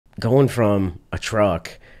going from a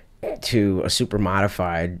truck to a super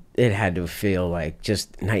modified, it had to feel like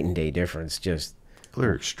just night and day difference. Just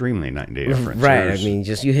Clear, extremely night and day difference. right. I mean,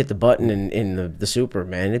 just you hit the button in the super,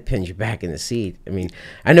 man, it pins you back in the seat. I mean,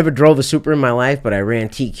 I never drove a super in my life, but I ran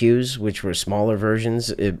TQs, which were smaller versions,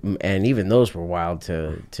 and even those were wild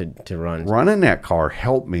to run. Running that car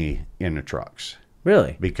helped me in the trucks.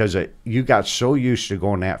 Really? Because you got so used to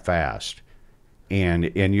going that fast, and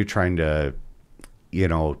you're trying to,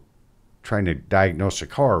 trying to diagnose a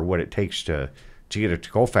car, what it takes to get it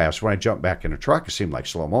to go fast. When I jumped back in the truck, it seemed like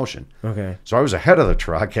slow motion. Okay. So I was ahead of the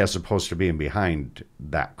truck as opposed to being behind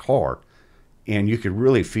that car, and you could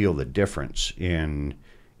really feel the difference in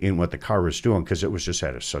what the car was doing because it was just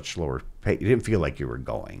at a such slower pace. It didn't feel like you were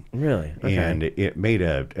going. Really? Okay. And it made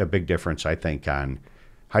a big difference, I think, on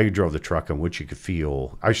how you drove the truck and what you could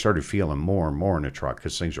feel. I started feeling more and more in the truck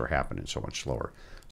because things were happening so much slower.